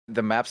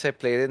The maps I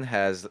played in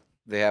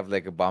they have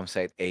like a bomb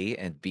site A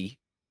and B.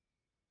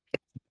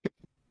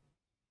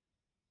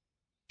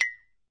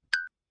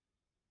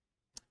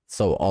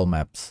 So all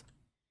maps.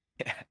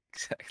 Yeah,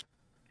 exactly.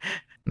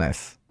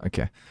 Nice.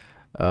 Okay.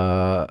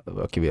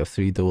 Okay, we have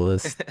 3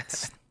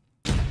 duelists.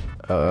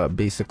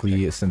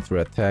 Basically, since we're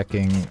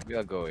attacking...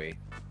 We'll go A.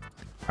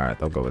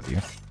 Alright, I'll go with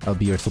you. I'll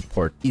be your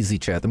support. Easy,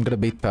 chat. I'm gonna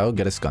bait Pao,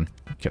 get his gun.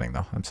 I'm kidding,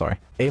 though. I'm sorry.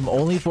 Aim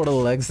only for the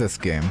legs this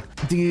game.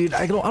 Dude,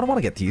 I don't want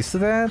to get used to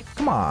that.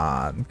 Come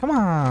on. Come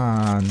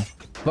on.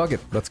 Fuck it.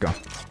 Let's go.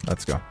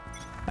 Let's go.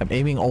 I'm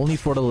aiming only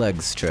for the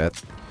legs,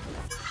 chat.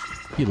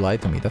 You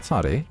lied to me. That's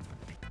not A.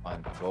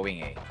 I'm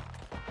going A.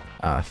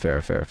 Ah,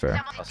 fair, fair,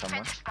 fair. Oh,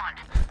 someone?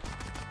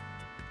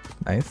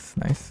 Nice,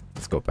 nice.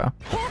 Let's go, Pao.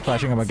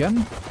 Flashing him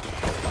again.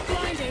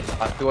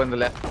 2 on the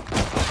left.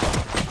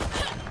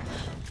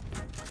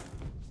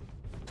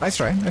 Nice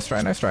try, nice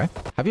try, nice try.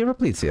 Have you ever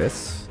played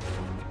CS?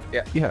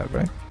 Yeah. You have,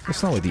 right?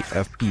 There's no way the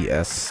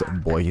FPS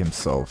boy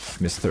himself,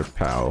 Mr.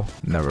 Pao,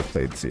 never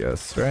played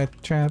CS, right,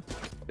 chat?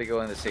 They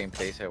go in the same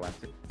place I went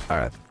to.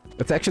 Alright.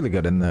 It's actually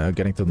good in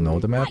getting to know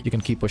the map. You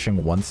can keep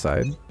pushing one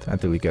side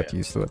until you get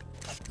used to it.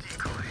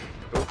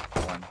 Oh,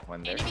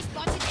 one there.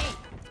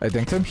 I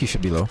think him, he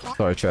should be low.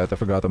 Sorry, chat, I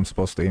forgot I'm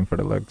supposed to aim for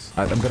the legs.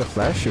 Alright, I'm gonna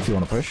flash if you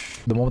wanna push.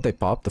 The moment I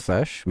pop the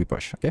flash, we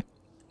push, okay?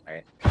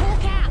 Alright.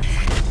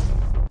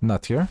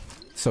 Not here.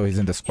 So he's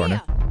in this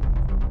corner.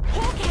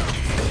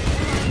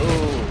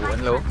 Oh,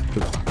 one low.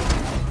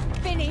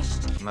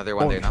 Finished. Another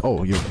one there now.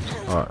 Oh, you...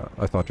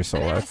 I thought you saw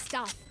that.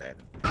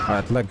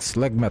 Alright, legs,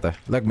 leg meta,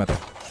 leg meta,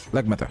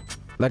 leg meta,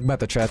 leg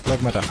meta, chat,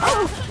 leg meta.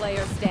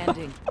 Player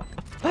standing.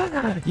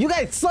 You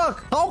guys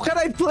suck! How can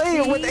I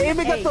play with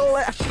aiming at the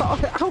legs?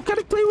 How can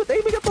I play with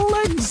aiming at the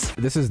legs?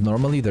 This is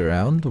normally the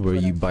round where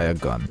you buy a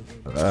gun.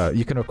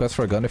 You can request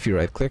for a gun if you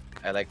right click.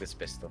 I like this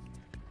pistol.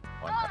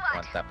 One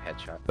tap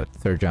headshot. But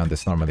third round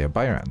is normally a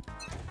buy round.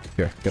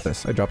 Here, get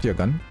this. I dropped you a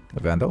gun, a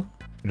Vandal.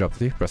 I dropped it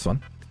to you, press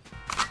 1.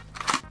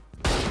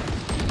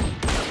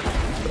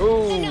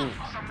 Ooh!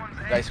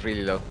 Guy's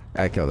really low.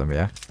 I killed him,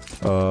 yeah.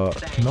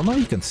 Normally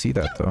you can see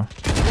that though.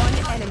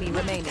 One enemy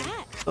remaining.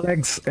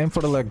 Legs, aim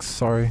for the legs,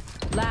 sorry.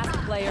 Last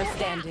player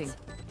standing.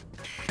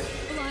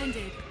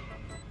 Blinded.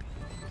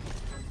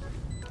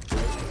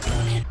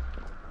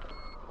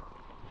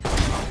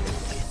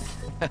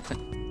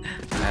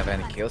 Don't have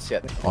any kills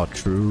yet. Oh,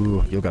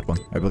 true. You got one,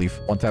 I believe.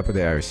 One tap of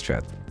the Ares,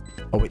 chat.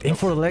 Oh wait, aim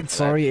for the legs,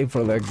 sorry, aim for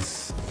the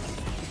legs.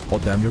 Oh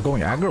damn, you're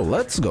going aggro.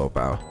 Let's go,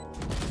 pal.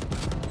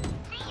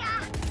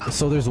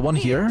 So there's one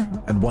here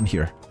and one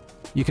here.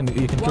 You can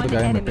kill the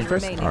guy in the pink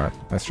first. All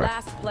right, nice try.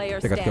 Last player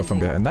They got kill from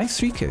behind. Nice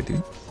 3K,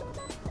 dude.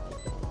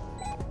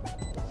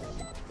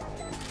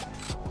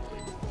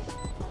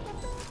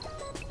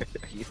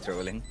 He's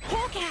trolling.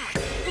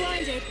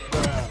 Blinded.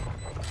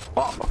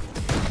 Oh,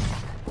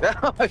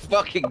 Oh my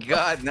fucking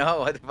god, no!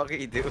 What the fuck are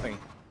you doing?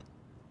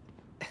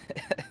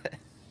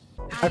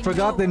 I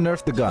forgot they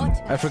nerfed the gun.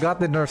 I forgot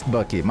they nerfed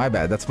Bucky. My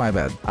bad. That's my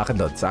bad. Akin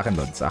lods. Akin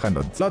lods. Akin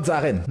lods. Lods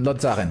akin.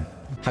 Lods akin.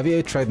 Have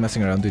you tried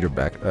messing around with your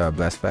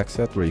blast back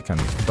set where you can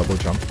double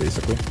jump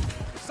basically?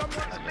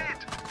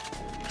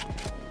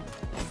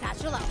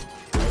 Satchel out.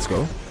 Let's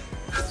go.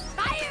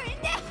 Fire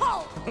in the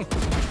hole.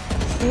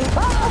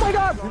 Oh my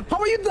god! How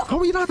are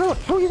you not dead?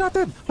 How are you not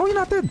dead? How are you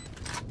not dead?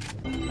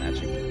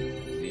 Magic.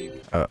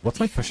 Leave. What's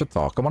my push to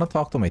talk? I want to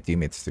talk to my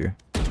teammates too.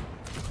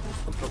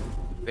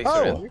 They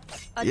Oh, surrender.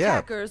 yeah.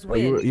 Attackers Oh,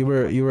 win. you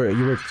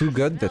were too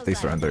good that they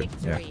surrendered.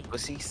 Yeah.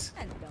 Pussies.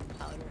 And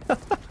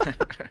gunpowder.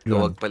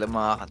 Luwag pala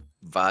mga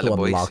Vala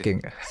boys.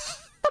 Unlocking.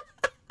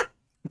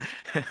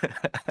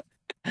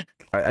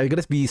 Are you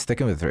gonna be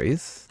sticking with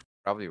Raze?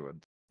 Probably would.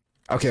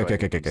 Okay, So okay, I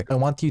okay, think okay. I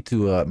want you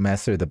to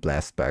master the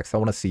blast backs. I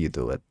want to see you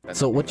do it.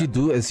 So what you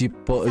do is you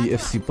put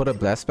if you put a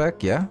blast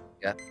back, yeah,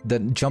 Yeah.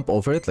 then jump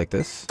over it like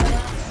this,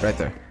 right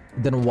there.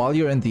 Then while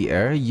you're in the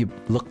air, you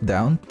look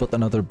down, put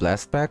another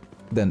blast back,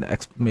 then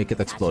make it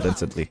explode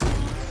instantly.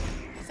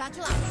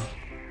 Satchel out.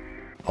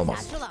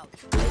 Almost. Satchel out.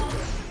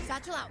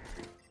 Satchel out.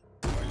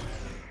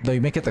 No,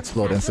 you make it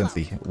explode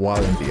instantly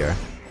while in the air.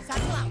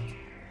 Satchel out.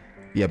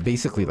 Yeah,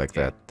 basically like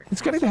that.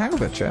 It's getting the hang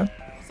of it, Chad.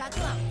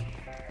 Satchel out.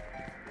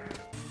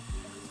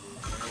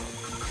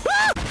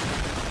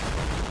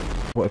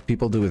 What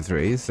people do with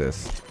Raze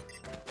is...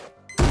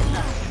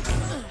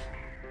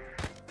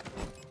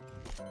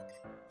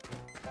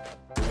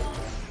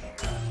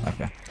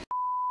 Okay.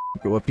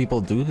 What people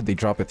do, they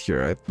drop it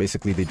here, right?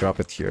 Basically, they drop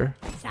it here.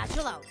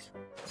 Satchel out.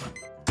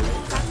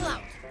 Satchel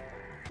out.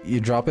 You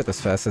drop it as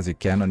fast as you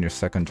can on your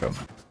second jump.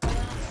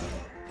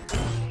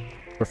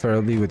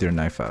 Preferably with your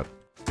knife out.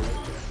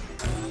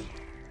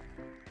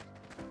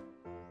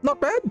 Not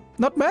bad!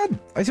 Not bad!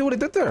 I see what I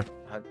did there!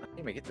 How do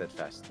you make it that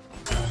fast?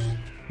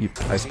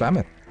 I spam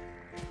it.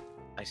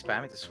 I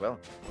spam it as well.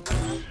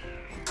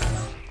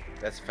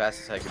 That's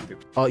fast as I can do.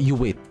 Oh, you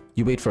wait.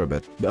 You wait for a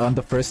bit. On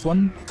the first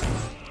one,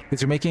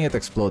 because you're making it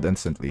explode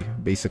instantly.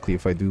 Basically,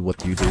 if I do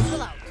what you do,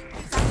 Satchel out.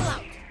 Satchel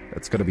out.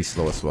 it's gonna be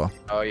slow as well.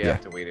 Oh, you Yeah.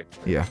 have to wait it.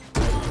 Yeah.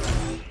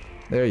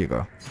 There you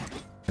go.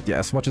 But yeah,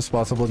 as much as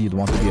possible, you'd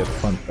want to be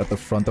at the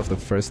front of the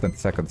first and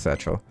second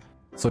satchel.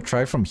 So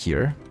try from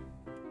here.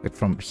 Like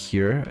from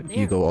here,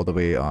 you go all the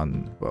way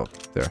on, well,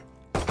 there.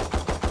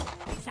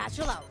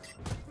 Satchel out.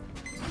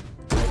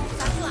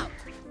 Satchel out.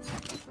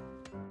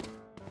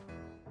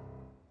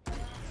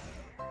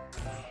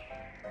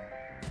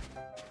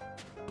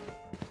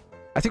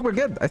 I think we're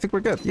good. I think we're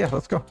good. Yeah,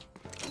 let's go.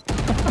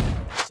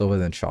 So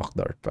within shock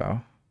dart,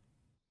 pal.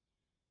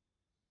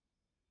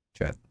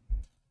 Chat.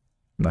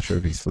 I'm not sure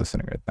if he's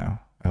listening right now.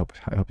 I hope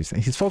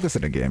he's focused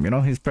in the game, you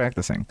know, he's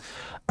practicing.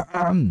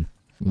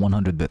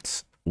 100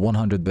 bits.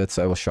 100 bits,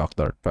 I will shock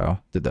dart,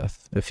 pal, to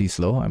death. If he's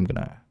low, I'm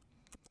gonna...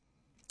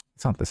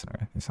 He's not listening,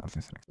 right? He's not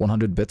listening.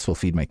 100 bits will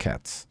feed my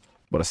cats.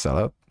 What a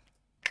sellout.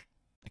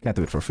 I can't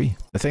do it for free.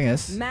 The thing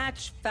is,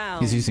 Match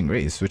found. he's using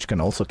Raze, which can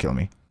also kill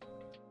me.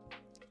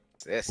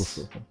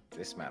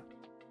 This map.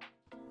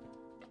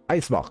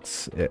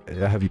 Icebox.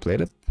 Have you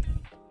played it?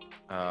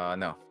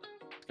 No.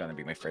 It's gonna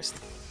be my first.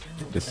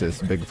 This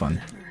is big fun.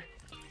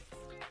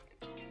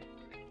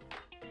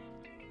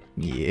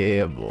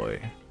 Yeah,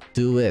 boy.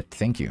 Do it.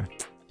 Thank you.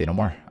 Say no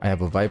more. I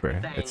have a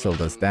Viper. It still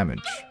does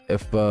damage.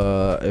 If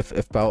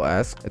Pao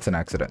asks, it's an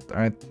accident.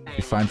 Alright? If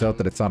he finds out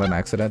that it's not an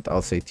accident,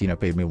 I'll say Tina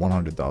paid me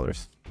 $100.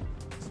 So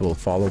we'll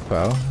follow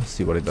Pao,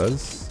 see what he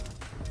does.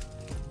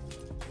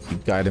 You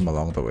guide him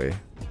along the way.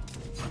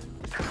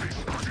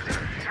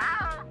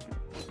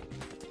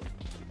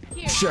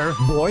 Sheriff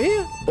boy?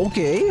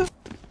 Okay.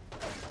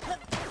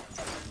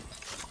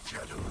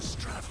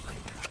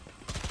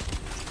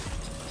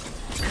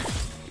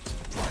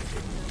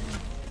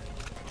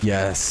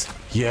 Yes.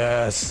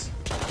 Yes.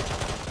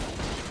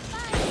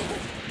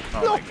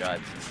 Oh No. my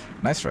god.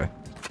 Nice try.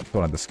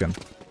 Go on the skin.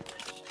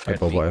 I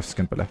boy have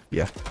skin pala.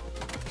 Yeah.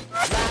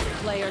 Last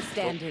player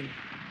standing.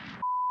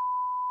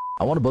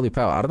 I want to bully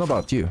Pao. I don't know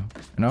about you.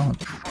 You know?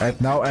 Right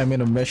now I'm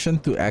in a mission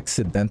to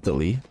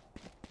accidentally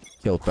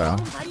kill Pao.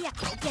 Maria,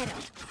 get him.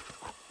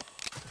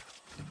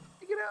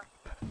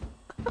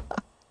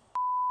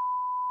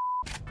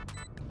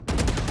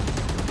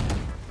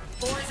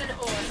 Poison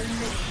orb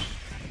emitting.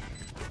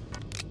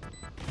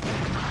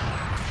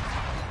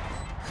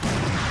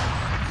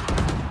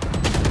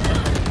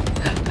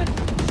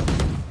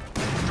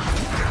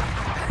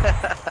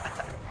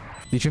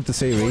 Teach him to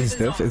say raise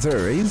diff. Is there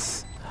a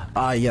raise?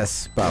 Ah,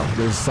 yes, Pao.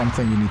 There's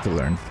something you need to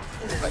learn.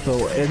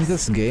 So in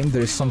this game,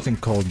 there's something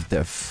called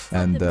diff.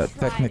 And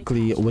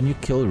technically, when you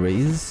kill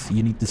raise,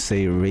 you need to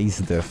say raise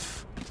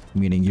diff.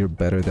 Meaning you're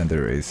better than the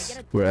raise.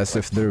 Whereas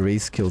if the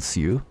raise kills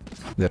you,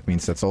 that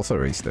means that's also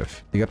raise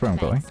diff. You get where I'm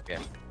going? Yeah.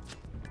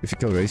 If you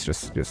kill raise,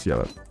 just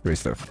yell it.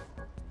 Raise diff.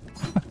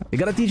 You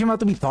gotta teach him how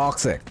to be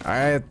toxic.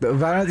 Alright,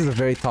 Valorant is a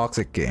very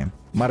toxic game.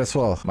 Might as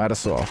well, might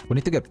as well. We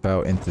need to get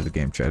Pao into the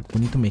game, chat. We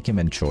need to make him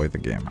enjoy the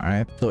game,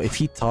 alright? So if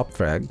he top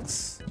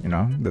frags, you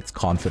know, that's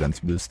confidence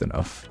boost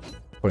enough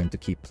for him to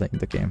keep playing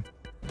the game.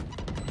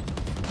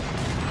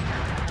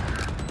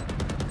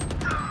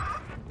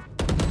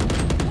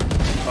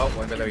 Oh,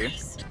 one below you.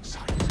 Last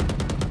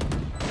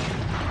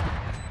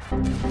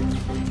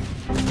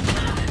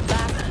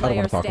I don't player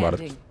want to talk about it.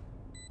 standing.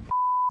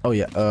 Oh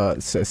yeah,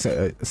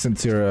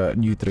 since you're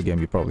new to the game,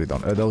 you probably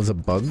don't. There was a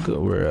bug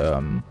where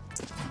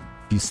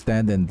if you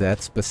stand in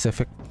that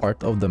specific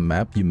part of the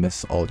map, you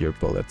miss all your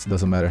bullets.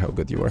 Doesn't matter how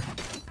good you are.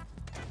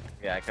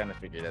 Yeah, I kind of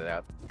figured it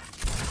out.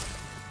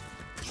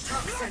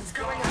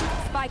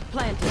 Spike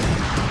planted.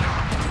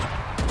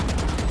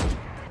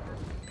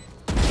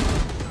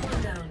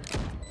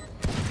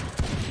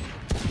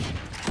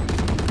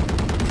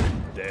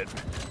 Dead.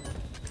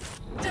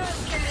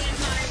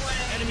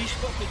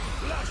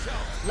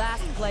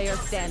 Last player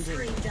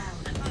standing.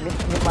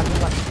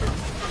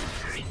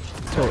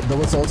 So there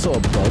was also a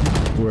bug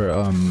where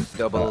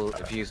Double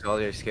if you use all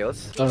your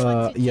skills.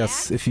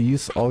 yes, if you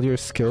use all your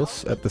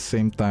skills at the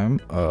same time,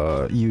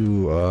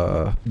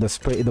 the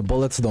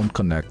bullets don't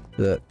connect.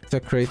 The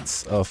tick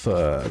rates of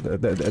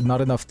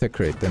not enough tick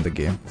rate in the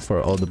game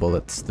for all the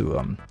bullets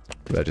to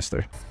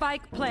register.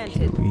 Spike Here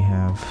planted. we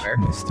have Where?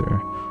 Mr.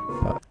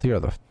 To your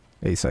left,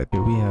 A side.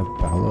 Here we have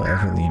Paulo,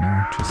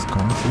 Avelino, just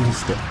going through his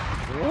stuff.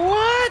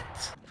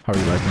 What? How are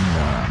you liking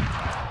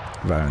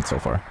Valorant so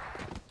far?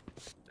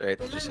 Right,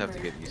 just have to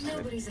get used to it.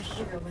 Nobody's a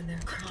hero when they're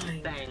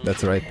crying.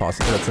 That's the right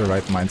that's the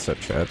right mindset,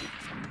 Chad.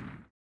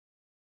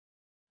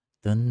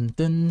 Dun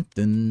dun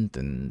dun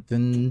dun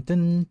dun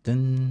dun dun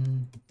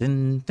dun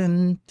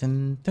dun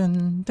dun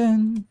dun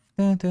dun.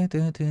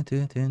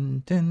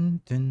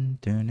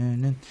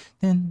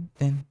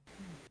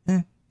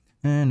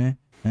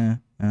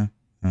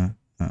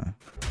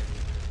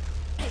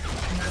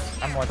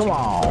 Come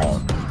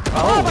on!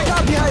 Oh my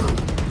god, behind!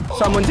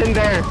 Someone's in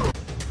there!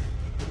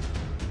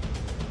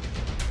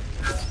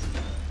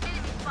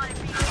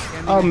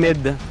 Oh,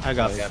 mid. I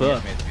got Yeah,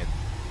 fucked. mid.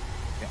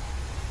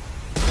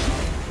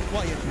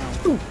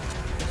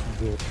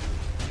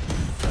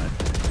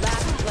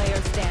 Last player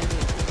standing.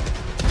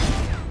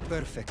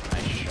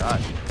 Nice shot.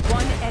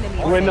 One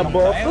enemy. Win the remaining.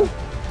 ball.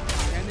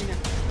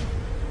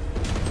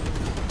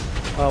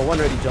 One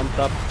already jumped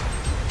up.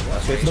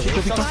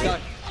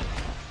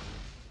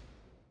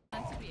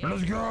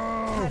 Let's go!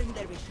 Cutting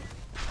their vision.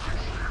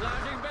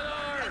 Flashing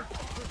pillar!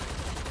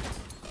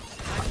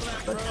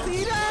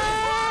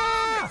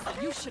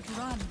 You should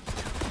run.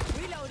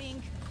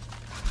 Reloading.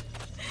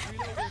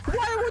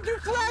 Why would you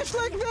flash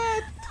like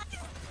that?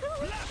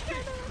 I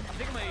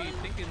think my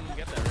thing can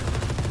get that.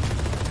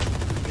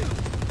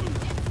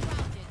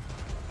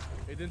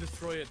 It didn't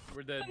destroy it.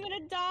 We're dead. I'm gonna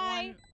die.